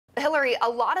Hillary, a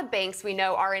lot of banks we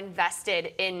know are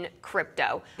invested in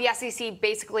crypto. The SEC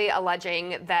basically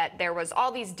alleging that there was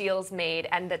all these deals made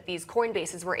and that these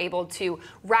Coinbases were able to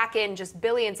rack in just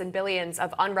billions and billions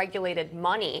of unregulated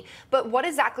money. But what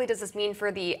exactly does this mean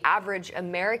for the average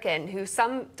American who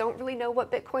some don't really know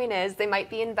what Bitcoin is? They might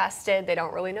be invested. They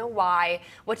don't really know why.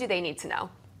 What do they need to know?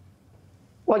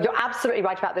 Well, you're absolutely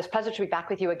right about this. Pleasure to be back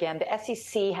with you again. The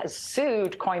SEC has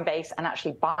sued Coinbase and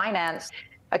actually Binance,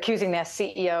 accusing their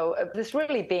CEO of this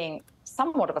really being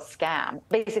somewhat of a scam,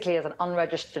 basically as an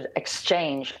unregistered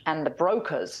exchange, and the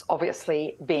brokers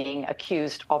obviously being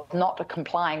accused of not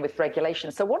complying with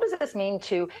regulations. So what does this mean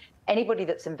to anybody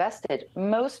that's invested?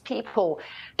 Most people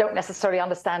don't necessarily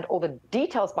understand all the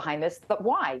details behind this, but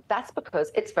why? That's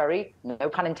because it's very, no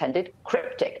pun intended,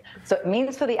 cryptic. So it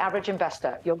means for the average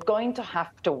investor, you're going to have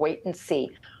to wait and see.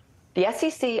 The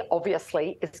SEC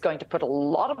obviously is going to put a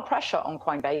lot of pressure on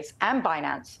Coinbase and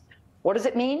Binance. What does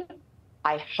it mean?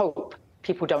 I hope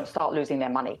people don't start losing their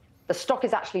money. The stock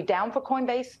is actually down for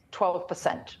Coinbase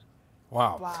 12%.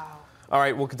 Wow. Wow. All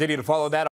right, we'll continue to follow that.